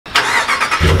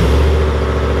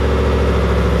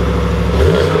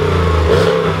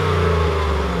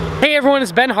everyone,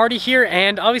 it's Ben Hardy here,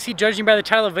 and obviously judging by the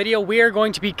title of the video, we are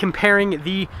going to be comparing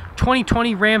the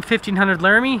 2020 Ram 1500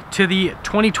 Laramie to the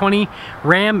 2020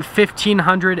 Ram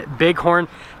 1500 Bighorn.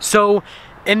 So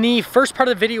in the first part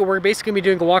of the video, we're basically going to be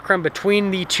doing a walk around between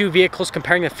the two vehicles,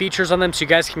 comparing the features on them so you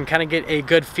guys can kind of get a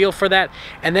good feel for that.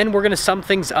 And then we're going to sum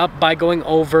things up by going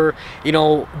over, you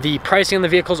know, the pricing on the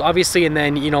vehicles, obviously, and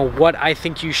then, you know, what I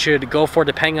think you should go for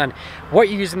depending on what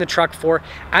you're using the truck for.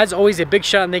 As always, a big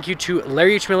shout out and thank you to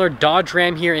Larry H. Miller Dodge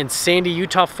Ram here in Sandy,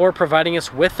 Utah for providing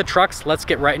us with the trucks. Let's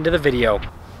get right into the video.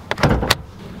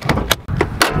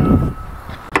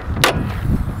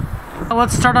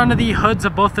 Let's start onto the hoods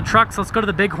of both the trucks. Let's go to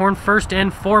the Bighorn first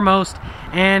and foremost,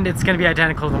 and it's going to be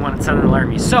identical to the one inside of the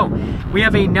Laramie. So we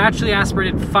have a naturally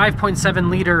aspirated 5.7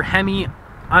 liter Hemi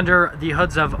under the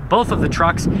hoods of both of the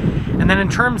trucks. And then in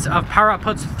terms of power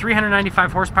outputs,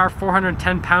 395 horsepower,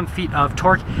 410 pound-feet of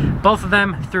torque, both of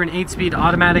them through an 8-speed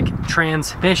automatic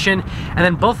transmission. And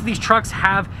then both of these trucks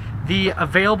have the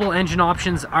available engine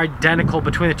options are identical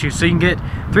between the two. So you can get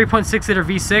 3.6 liter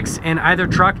V6 in either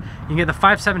truck, you can get the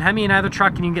 5.7 Hemi in either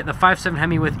truck, and you can get the 5.7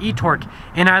 Hemi with e-torque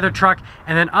in either truck.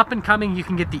 And then up and coming, you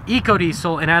can get the Eco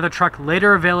Diesel in either truck,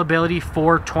 later availability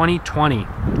for 2020.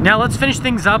 Now let's finish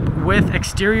things up with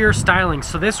exterior styling.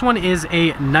 So this one is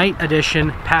a night edition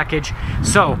package.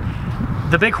 So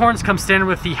the Bighorns come standard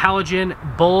with the halogen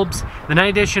bulbs. The night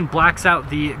edition blacks out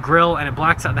the grille and it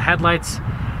blacks out the headlights.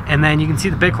 And then you can see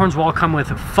the Bighorns will all come with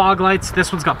fog lights.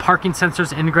 This one's got parking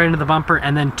sensors integrated into the bumper,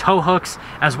 and then tow hooks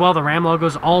as well. The Ram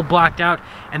logo's all blacked out.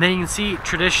 And then you can see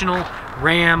traditional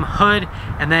Ram hood,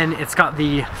 and then it's got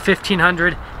the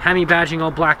 1500 Hemi badging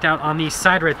all blacked out on the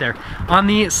side right there. On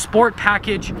the sport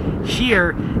package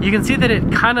here, you can see that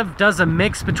it kind of does a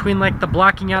mix between like the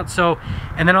blacking out, so,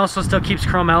 and then also still keeps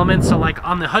chrome elements. So like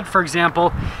on the hood, for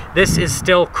example, this is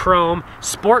still chrome.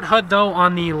 Sport hood though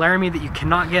on the Laramie that you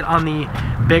cannot get on the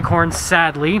Bighorn,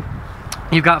 sadly.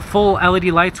 You've got full LED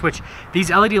lights, which these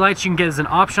LED lights you can get as an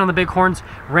option on the Bighorns,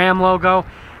 Ram logo.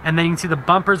 And then you can see the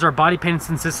bumpers are body painted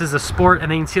since this is a sport,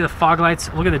 and then you can see the fog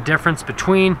lights. Look at the difference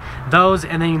between those,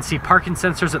 and then you can see parking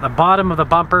sensors at the bottom of the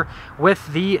bumper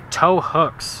with the tow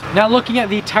hooks. Now looking at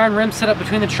the tire and rim setup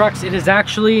between the trucks, it is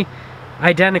actually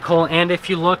identical, and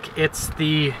if you look, it's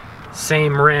the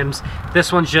same rims.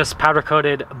 This one's just powder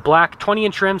coated black,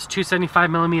 20-inch rims,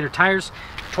 275 millimeter tires,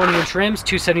 20-inch rims,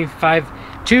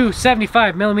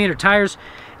 275 millimeter tires.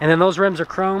 And then those rims are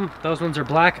chrome, those ones are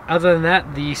black. Other than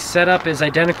that, the setup is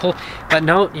identical. But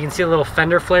note, you can see a little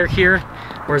fender flare here,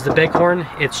 whereas the Bighorn,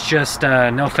 it's just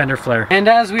no fender flare. And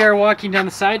as we are walking down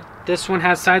the side, this one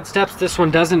has side steps, this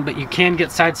one doesn't, but you can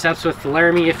get side steps with the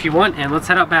Laramie if you want. And let's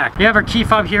head out back. We have our key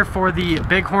fob here for the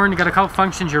Bighorn. You got a couple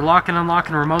functions, your lock and unlock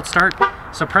and remote start.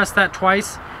 So press that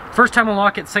twice. First time we'll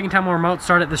lock it, second time we'll remote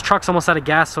start it. This truck's almost out of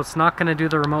gas, so it's not gonna do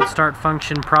the remote start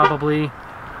function probably.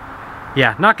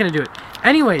 Yeah, not gonna do it.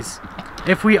 Anyways,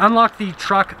 if we unlock the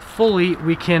truck fully,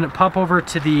 we can pop over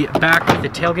to the back with the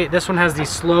tailgate. This one has the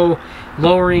slow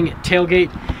lowering tailgate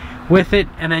with it,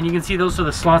 and then you can see those are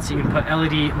the slots that you can put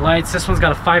LED lights. This one's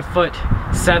got a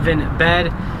 5'7"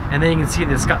 bed, and then you can see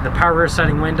that it's got the power rear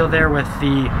sliding window there with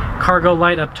the cargo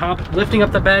light up top. Lifting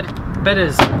up the bed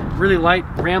is really light,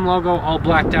 Ram logo all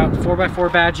blacked out,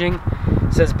 4x4 badging.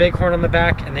 It says Bighorn on the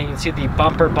back, and then you can see the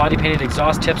bumper body painted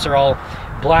exhaust tips are all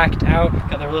blacked out,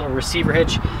 got their little receiver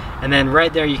hitch, and then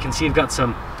right there you can see you've got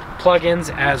some plug-ins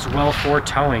as well for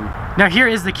towing. Now here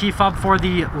is the key fob for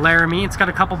the Laramie. It's got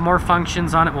a couple more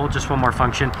functions on it, well, just one more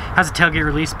function. Has a tailgate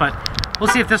release, but we'll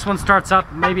see if this one starts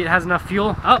up. Maybe it has enough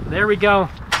fuel. Oh, there we go.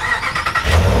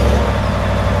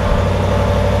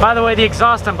 By the way, the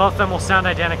exhaust on both of them will sound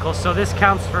identical, so this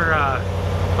counts for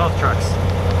both trucks.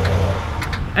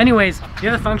 Anyways, the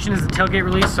other function is the tailgate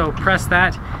release, so press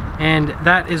that, and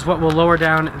that is what will lower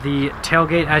down the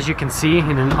tailgate, as you can see,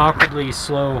 in an awkwardly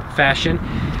slow fashion.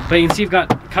 But you can see you've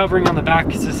got covering on the back,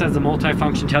 because this has the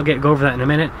multi-function tailgate. Go over that in a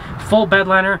minute. Full bed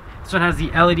liner. This one has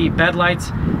the LED bed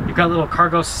lights. You've got little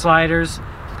cargo sliders,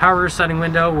 power rear sliding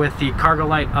window with the cargo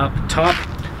light up top.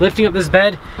 Lifting up this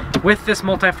bed with this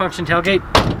multi-function tailgate,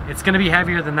 it's going to be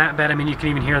heavier than that bed. I mean, you can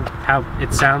even hear how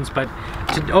it sounds, but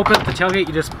to open up the tailgate,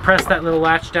 you just press that little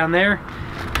latch down there,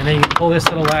 and then you pull this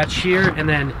little latch here, and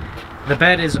then the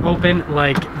bed is open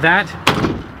like that.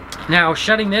 Now,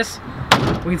 shutting this,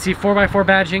 we can see 4x4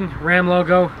 badging, Ram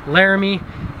logo, Laramie,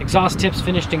 exhaust tips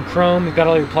finished in chrome. You've got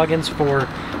all your plugins for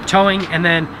towing, and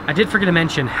then I did forget to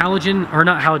mention halogen, or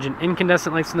not halogen,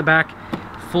 incandescent lights in the back,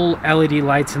 full LED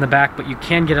lights in the back, but you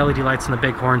can get LED lights in the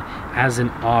Bighorn as an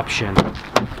option.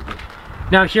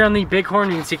 Now here on the Bighorn,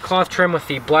 you can see cloth trim with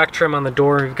the black trim on the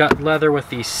door. We've got leather with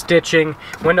the stitching,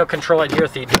 window control right here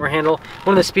with the door handle,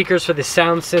 one of the speakers for the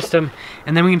sound system,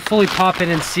 and then we can fully pop in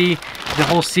and see the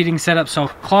whole seating setup. So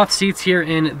cloth seats here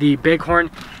in the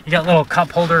Bighorn. You got a little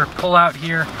cup holder pull out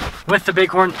here with the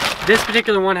Bighorn. This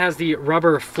particular one has the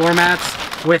rubber floor mats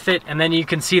with it, and then you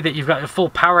can see that you've got a full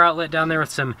power outlet down there with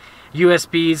some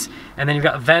USBs, and then you've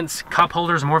got vents, cup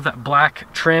holders, more of that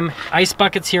black trim, ice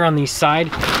buckets here on the side,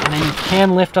 and then you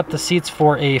can lift up the seats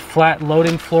for a flat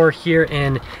loading floor here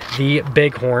in the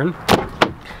Bighorn.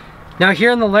 Now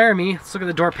here in the Laramie, let's look at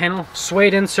the door panel.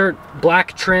 Suede insert,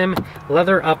 black trim,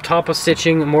 leather up top with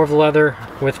stitching, more of the leather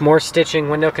with more stitching,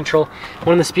 window control,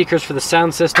 one of the speakers for the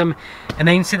sound system, and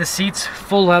then you can see the seats,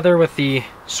 full leather with the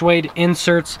suede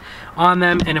inserts on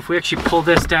them. And if we actually pull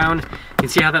this down, you can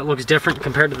see how that looks different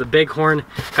compared to the Bighorn.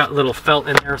 Got a little felt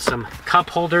in there, some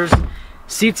cup holders.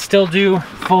 Seats still do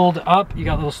fold up. You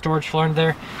got a little storage floor in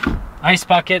there, ice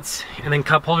buckets, and then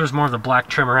cup holders, more of the black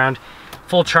trim around.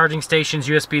 Full charging stations,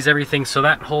 USBs, everything, so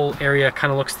that whole area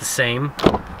kind of looks the same.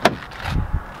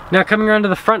 Now coming around to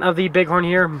the front of the Bighorn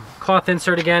here, cloth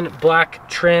insert again, black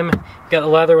trim, got the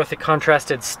leather with the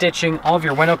contrasted stitching. All of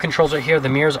your window controls are here. The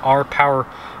mirrors are power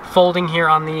folding here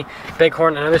on the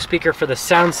Bighorn. Another speaker for the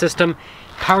sound system,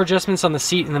 power adjustments on the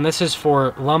seat, and then this is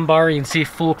for lumbar. You can see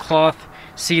full cloth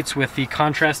seats with the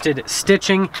contrasted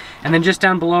stitching, and then just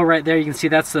down below right there you can see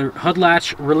that's the hood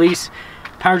latch release.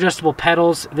 Power adjustable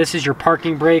pedals. This is your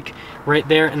parking brake right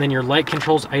there, and then your light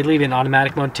controls. I leave in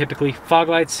automatic mode typically. Fog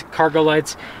lights, cargo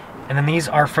lights, and then these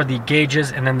are for the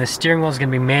gauges, and then the steering wheel is going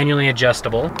to be manually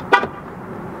adjustable.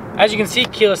 As you can see,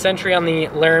 keyless entry on the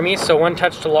Laramie, so one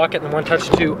touch to lock it and one touch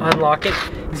to unlock it.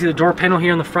 You can see the door panel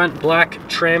here in the front, black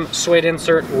trim, suede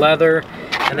insert, leather,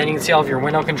 and then you can see all of your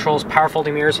window controls, power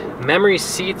folding mirrors, memory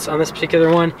seats on this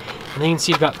particular one, and then you can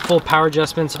see you've got full power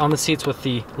adjustments on the seats with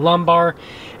the lumbar.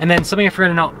 And then something I forgot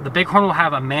to note, the Bighorn will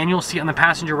have a manual seat on the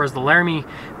passenger, whereas the Laramie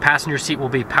passenger seat will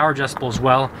be power adjustable as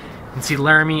well. You can see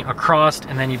Laramie across,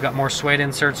 and then you've got more suede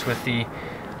inserts with the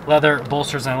leather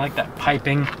bolsters, and I like that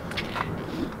piping.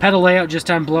 Pedal layout just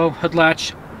down below, hood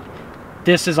latch.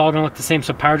 This is all gonna look the same,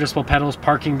 so power adjustable pedals,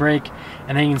 parking brake,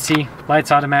 and then you can see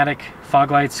lights automatic, fog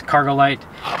lights, cargo light,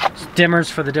 dimmers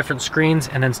for the different screens,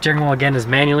 and then steering wheel again is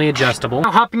manually adjustable.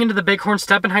 Now hopping into the Bighorn,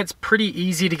 step-in height's pretty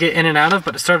easy to get in and out of,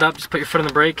 but to start it up, just put your foot on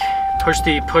the brake, push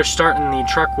the push start, and the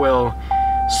truck will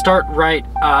start right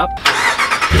up.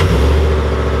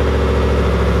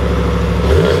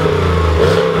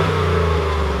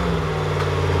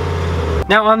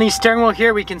 Now on the steering wheel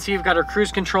here, we can see we've got our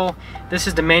cruise control. This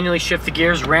is to manually shift the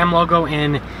gears. Ram logo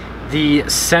in the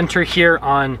center here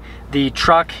on the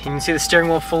truck. You can see the steering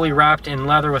wheel fully wrapped in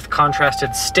leather with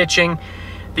contrasted stitching.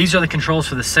 These are the controls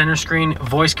for the center screen,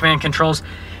 voice command controls.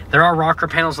 There are rocker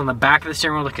panels on the back of the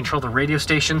steering wheel to control the radio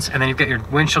stations, and then you've got your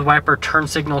windshield wiper, turn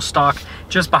signal stock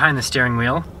just behind the steering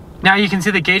wheel. Now you can see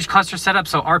the gauge cluster setup,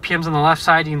 so RPMs on the left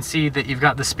side, you can see that you've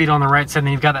got the speed on the right side, and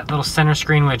then you've got that little center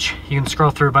screen which you can scroll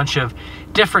through a bunch of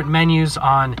different menus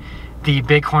on the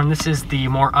Bighorn. This is the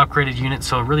more upgraded unit,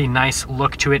 so a really nice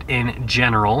look to it in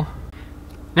general.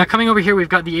 Now coming over here, we've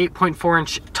got the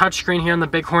 8.4-inch touchscreen here on the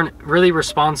Bighorn. Really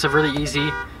responsive, really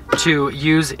easy to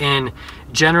use in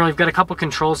general. You've got a couple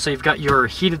controls, so you've got your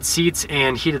heated seats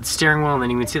and heated steering wheel, and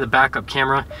then you can see the backup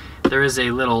camera. There is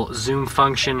a little zoom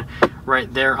function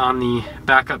right there on the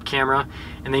backup camera,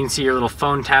 and then you can see your little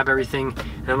phone tab, everything.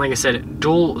 And like I said,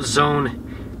 dual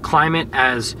zone climate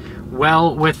as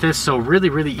well with this, so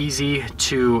really easy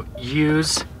to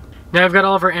use. Now I've got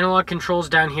all of our analog controls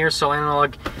down here, so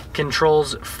analog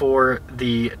controls for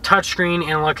the touchscreen,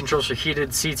 analog controls for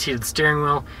heated seats, heated steering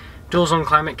wheel, dual zone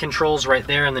climate controls right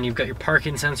there, and then you've got your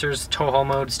parking sensors, tow haul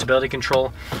mode, stability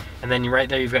control, and then right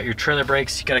there you've got your trailer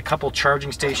brakes. You've got a couple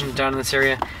charging stations down in this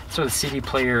area. That's where the CD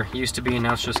player used to be, and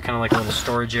now it's just kind of like a little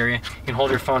storage area. You can hold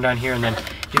your phone down here, and then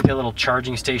you get a little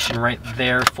charging station right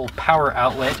there, full power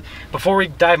outlet. Before we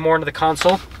dive more into the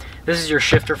console, this is your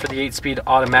shifter for the 8-speed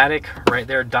automatic right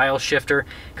there, dial shifter.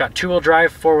 Got 2-wheel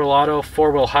drive, 4-wheel auto,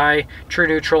 4-wheel high, true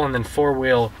neutral, and then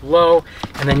 4-wheel low.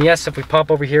 And then yes, if we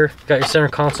pop over here, got your center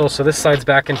console, so this slides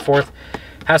back and forth.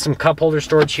 Has some cup holder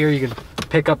storage here. You can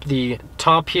pick up the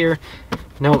top here.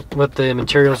 Note what the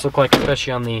materials look like,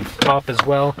 especially on the top as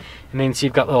well. And then you see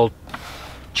you've got little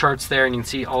charts there, and you can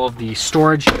see all of the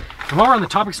storage. And while we're on the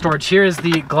topic storage, here is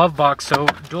the glove box. So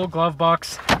dual glove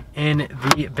box in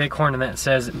the Bighorn, and that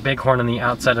says Bighorn on the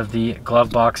outside of the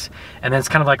glove box, and then it's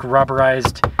kind of like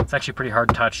rubberized. It's actually pretty hard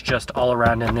to touch just all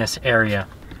around in this area.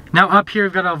 Now up here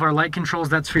we've got all of our light controls.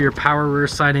 That's for your power rear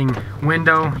sliding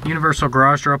window, universal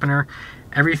garage door opener.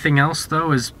 Everything else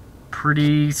though is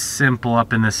pretty simple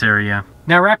up in this area.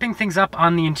 Now, wrapping things up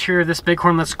on the interior of this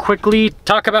Bighorn, let's quickly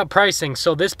talk about pricing.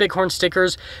 So this Bighorn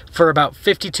stickers for about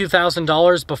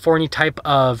 $52,000 before any type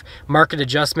of market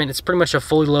adjustment. It's pretty much a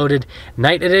fully loaded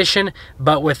night edition.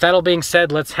 But with that all being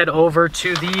said, let's head over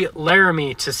to the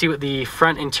Laramie to see what the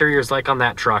front interior is like on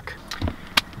that truck.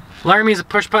 Laramie is a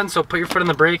push button, so put your foot on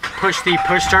the brake, push the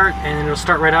push start, and it'll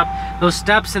start right up. Those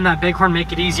steps in that Bighorn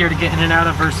make it easier to get in and out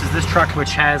of versus this truck,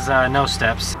 which has no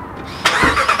steps.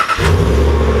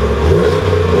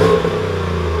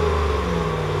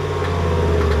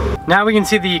 Now we can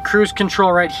see the cruise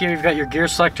control right here. You've got your gear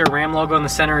selector, Ram logo in the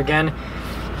center again.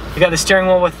 You got the steering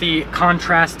wheel with the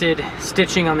contrasted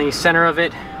stitching on the center of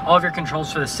it. All of your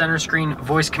controls for the center screen,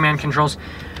 voice command controls.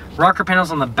 Rocker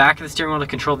panels on the back of the steering wheel to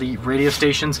control the radio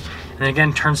stations. And then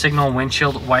again, turn signal,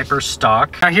 windshield wiper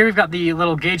stock. Now here we've got the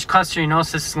little gauge cluster. You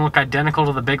notice this is gonna look identical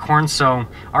to the Bighorn. So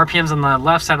RPMs on the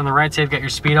left side, on the right side, you've got your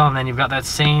speedo, and then you've got that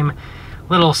same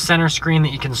little center screen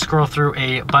that you can scroll through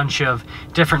a bunch of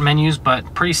different menus,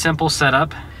 but pretty simple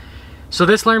setup. So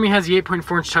this Laramie has the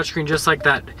 8.4-inch touchscreen just like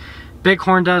that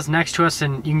Bighorn does next to us,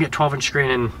 and you can get 12-inch screen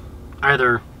in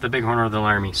either the Bighorn or the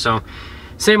Laramie. So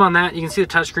same on that. You can see the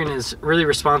touchscreen is really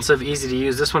responsive, easy to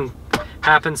use. This one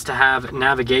happens to have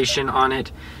navigation on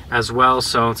it as well,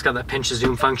 so it's got that pinch to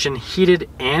zoom function, heated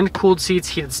and cooled seats,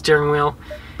 heated steering wheel.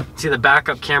 You can see the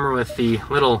backup camera with the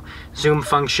little zoom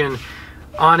function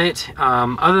on it.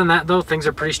 Other than that though, things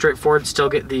are pretty straightforward. Still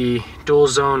get the dual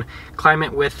zone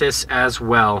climate with this as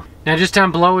well. Now just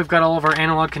down below we've got all of our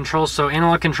analog controls. So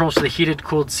analog controls for the heated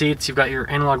cooled seats, you've got your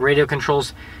analog radio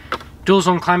controls, dual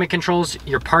zone climate controls,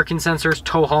 your parking sensors,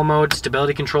 tow haul mode,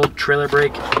 stability control, trailer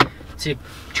brake. See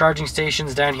charging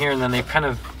stations down here, and then they've kind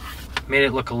of made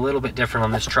it look a little bit different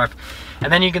on this truck.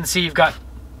 And then you can see you've got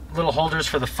little holders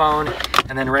for the phone,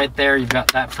 and then right there you've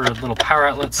got that for a little power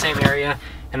outlet, same area.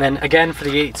 And then again for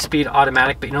the 8-speed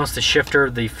automatic, but you notice the shifter,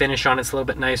 the finish on it's a little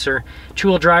bit nicer.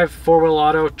 2-wheel drive, 4-wheel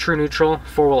auto, true neutral,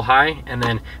 4-wheel high, and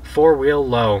then 4-wheel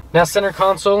low. Now center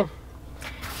console,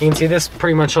 you can see this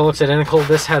pretty much all looks identical.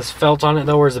 This has felt on it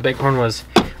though, whereas the Bighorn was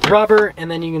rubber. And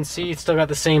then you can see it's still got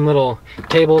the same little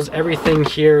tables. Everything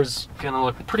here is gonna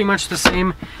look pretty much the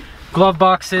same. Glove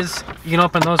boxes, you can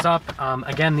open those up.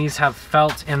 Again, these have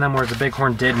felt in them where the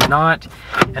Bighorn did not.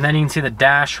 And then you can see the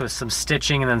dash with some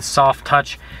stitching and then soft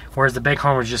touch, whereas the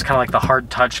Bighorn was just kind of like the hard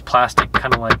touch plastic,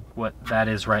 kind of like what that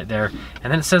is right there.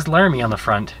 And then it says Laramie on the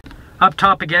front. Up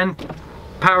top again,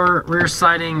 power rear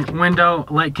sliding window,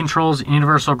 light controls,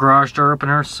 universal garage door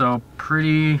opener, so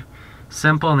pretty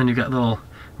simple. And then you've got little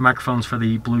microphones for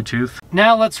the Bluetooth.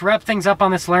 Now let's wrap things up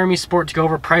on this Laramie Sport to go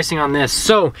over pricing on this.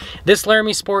 So this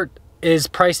Laramie Sport is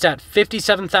priced at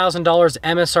 $57,000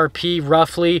 MSRP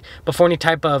roughly before any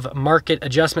type of market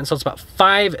adjustment. So it's about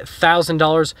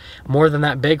 $5,000 more than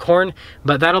that Bighorn.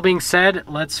 But that all being said,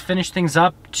 let's finish things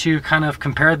up to kind of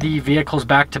compare the vehicles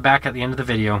back to back at the end of the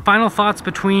video. Final thoughts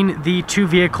between the two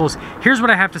vehicles. Here's what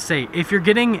I have to say. If you're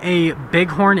getting a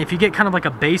Bighorn, if you get kind of like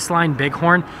a baseline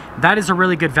Bighorn, that is a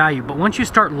really good value. But once you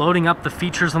start loading up the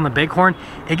features on the Bighorn,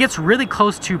 it gets really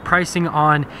close to pricing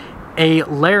on a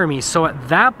Laramie. So at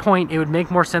that point it would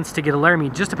make more sense to get a Laramie.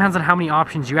 It just depends on how many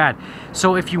options you add.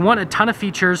 So if you want a ton of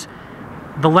features,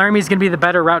 the Laramie is going to be the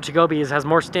better route to go because it has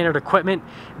more standard equipment.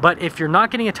 But if you're not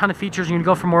getting a ton of features, you're going to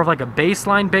go for more of like a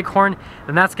baseline Bighorn,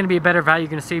 then that's going to be a better value.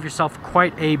 You're going to save yourself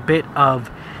quite a bit of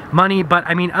money. But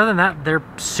I mean, other than that, they're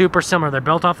super similar. They're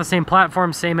built off the same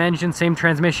platform, same engine, same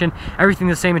transmission, everything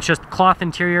the same. It's just cloth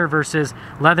interior versus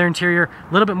leather interior,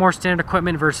 a little bit more standard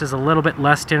equipment versus a little bit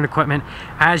less standard equipment,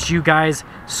 as you guys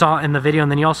saw in the video.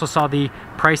 And then you also saw the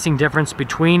pricing difference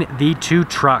between the two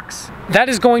trucks. That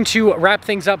is going to wrap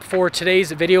things up for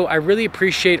today's video. I really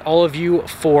appreciate all of you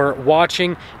for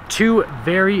watching. Two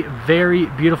very, very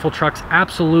beautiful trucks.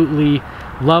 Absolutely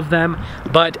love them.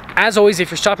 But as always,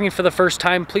 if you're stopping in for the first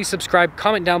time, please subscribe,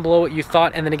 comment down below what you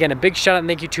thought, and then again, a big shout out and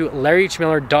thank you to Larry H.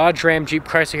 Miller, Dodge, Ram, Jeep,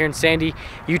 Chrysler here in Sandy,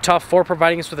 Utah, for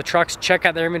providing us with the trucks. Check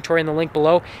out their inventory in the link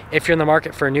below if you're in the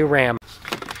market for a new Ram.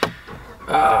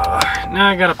 Now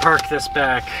I gotta park this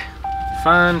back.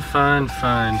 Fun, fun,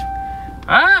 fun.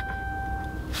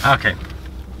 Okay.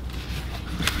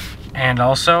 And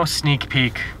also, sneak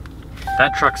peek.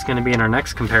 That truck's gonna be in our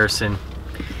next comparison,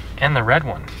 and the red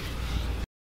one.